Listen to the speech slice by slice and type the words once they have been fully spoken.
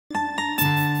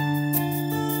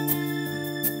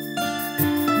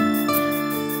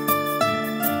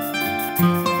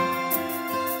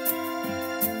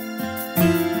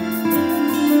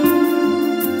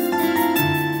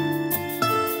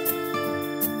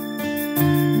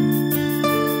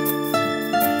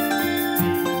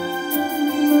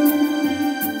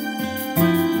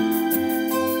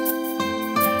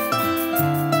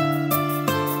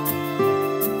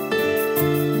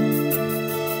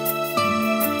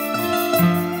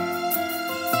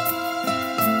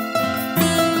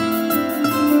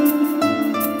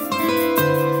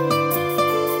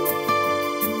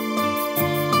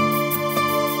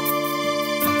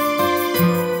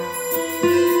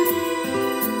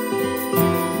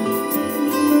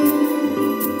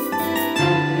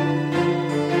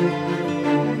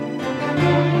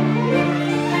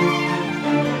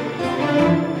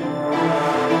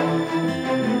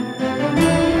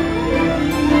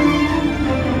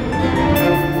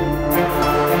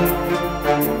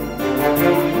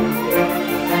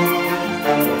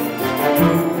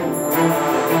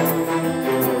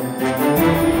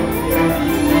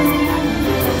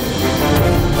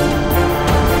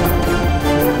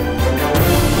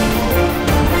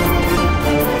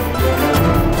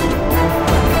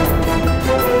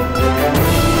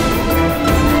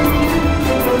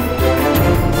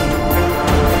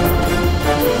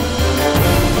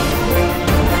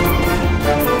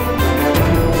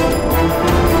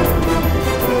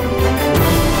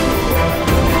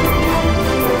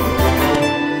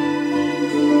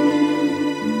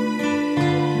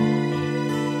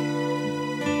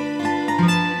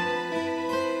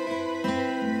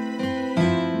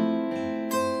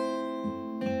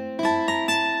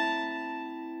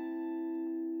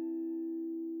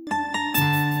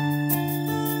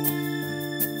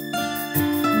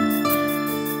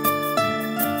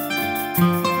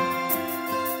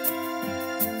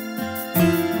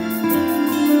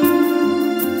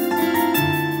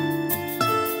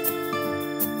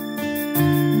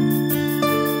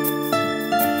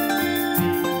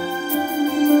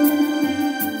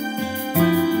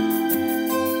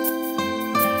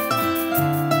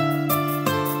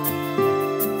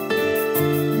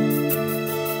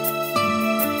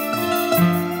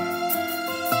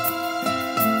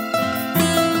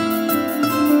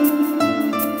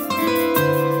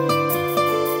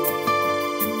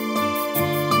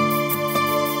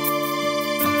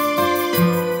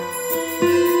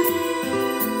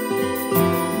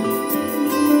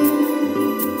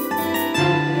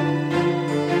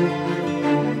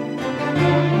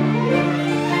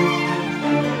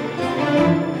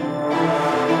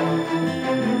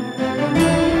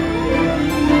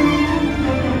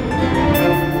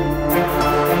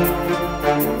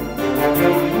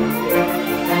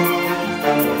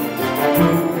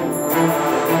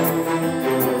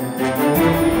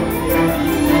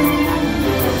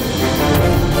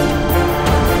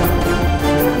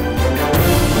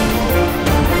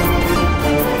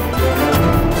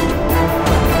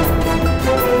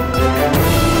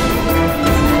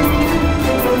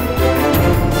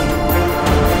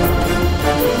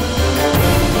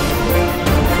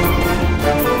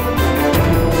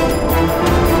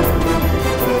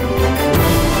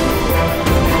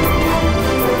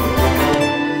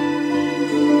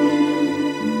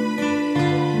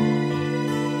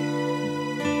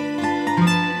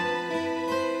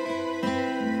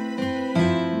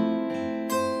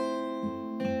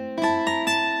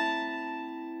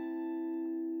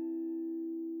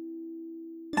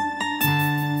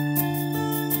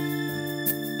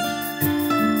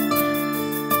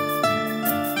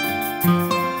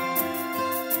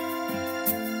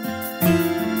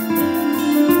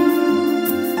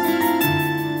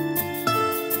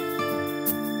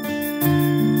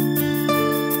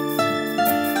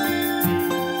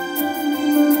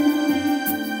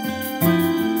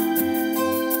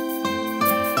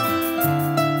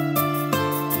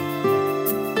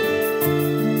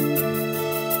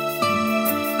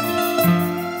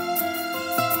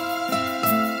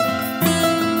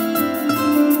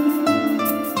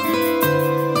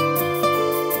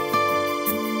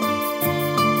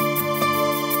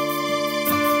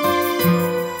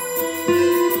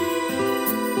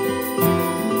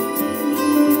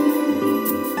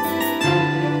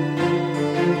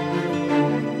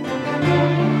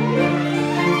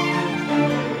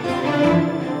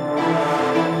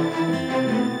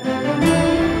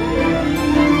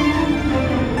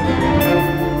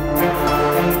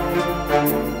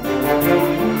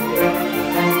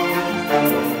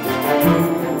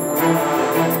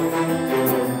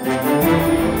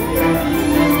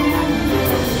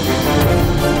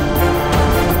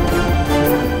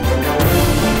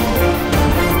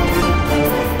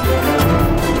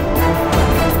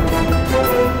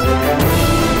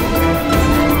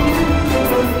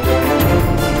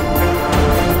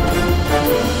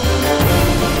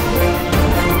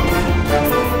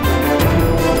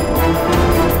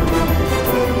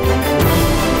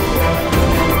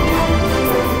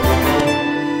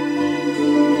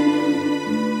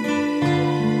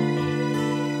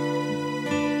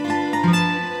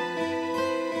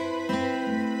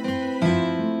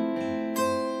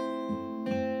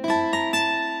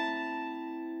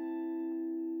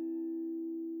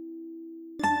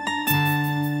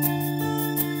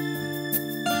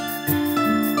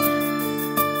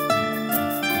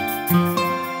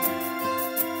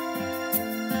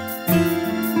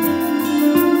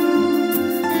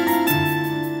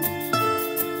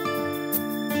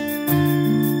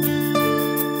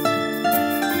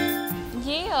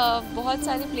बहुत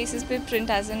सारे प्लेसेस पे प्रिंट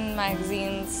एज इन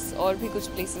मैगजीन्स और भी कुछ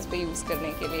प्लेसेस पे यूज़ करने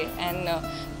के लिए एंड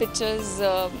पिक्चर्स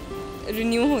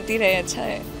रिन्यू होती रहे, अच्छा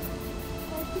है।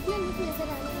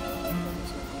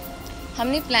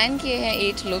 हमने प्लान किए हैं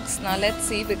 8 लुक्स ना, let's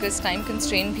see because time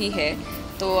constrain भी है,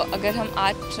 तो अगर हम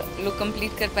 8 लुक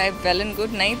कंप्लीट कर पाए वेल एंड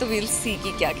गुड, नहीं तो वील सी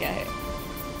कि क्या क्या है।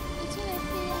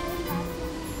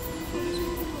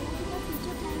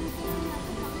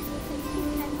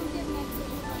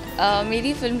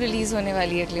 मेरी फिल्म रिलीज़ होने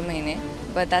वाली है अगले महीने,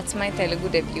 but that's my Telugu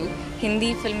debut.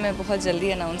 Hindi film मैं बहुत जल्दी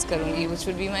अनाउंस करूँगी, which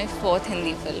would be my 4th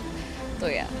Hindi film. तो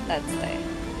या that's that.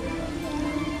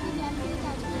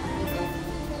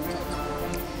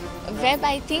 Web,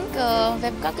 I think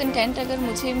web का कंटेंट अगर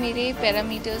मुझे मेरे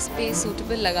पैरामीटर्स पे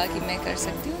सूटेबल लगा कि मैं कर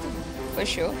सकती हूँ तो फॉर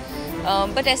श्योर,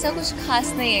 बट ऐसा कुछ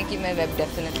खास नहीं है कि मैं वेब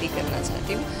डेफिनेटली करना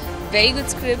चाहती हूँ। वेरी गुड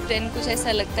स्क्रिप्ट एंड कुछ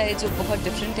ऐसा लगता है जो बहुत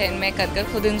डिफरेंट है एंड मैं कर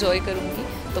खुद इंजॉय करूँगी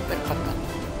तो फिर पक्का।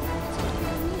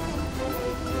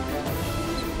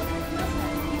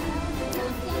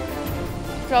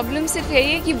 प्रॉब्लम सिर्फ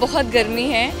यही है कि बहुत गर्मी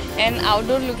है एंड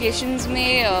आउटडोर लोकेशंस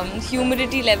में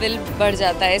ह्यूमिडिटी लेवल बढ़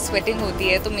जाता है, स्वेटिंग होती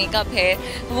है, तो मेकअप है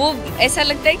वो ऐसा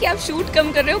लगता है कि आप शूट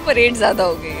कम कर रहे हो, परेड ज़्यादा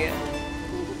हो गई है।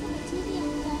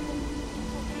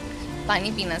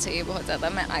 पानी पीना चाहिए बहुत ज़्यादा,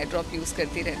 मैं आई ड्रॉप यूज़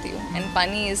करती रहती हूँ एंड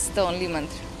पानी इज़ द ओनली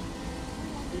मंत्र।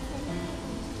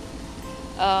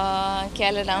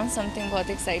 कैल अनाउंस समथिंग बहुत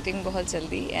एक्साइटिंग बहुत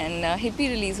जल्दी एंड हिप्पी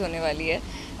रिलीज़ होने वाली है।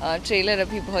 ट्रेलर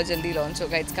अभी बहुत जल्दी लॉन्च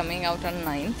होगा, it's coming out on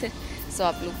 9th, सो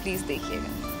आप लोग प्लीज़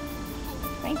देखिएगा।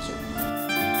 Thank you.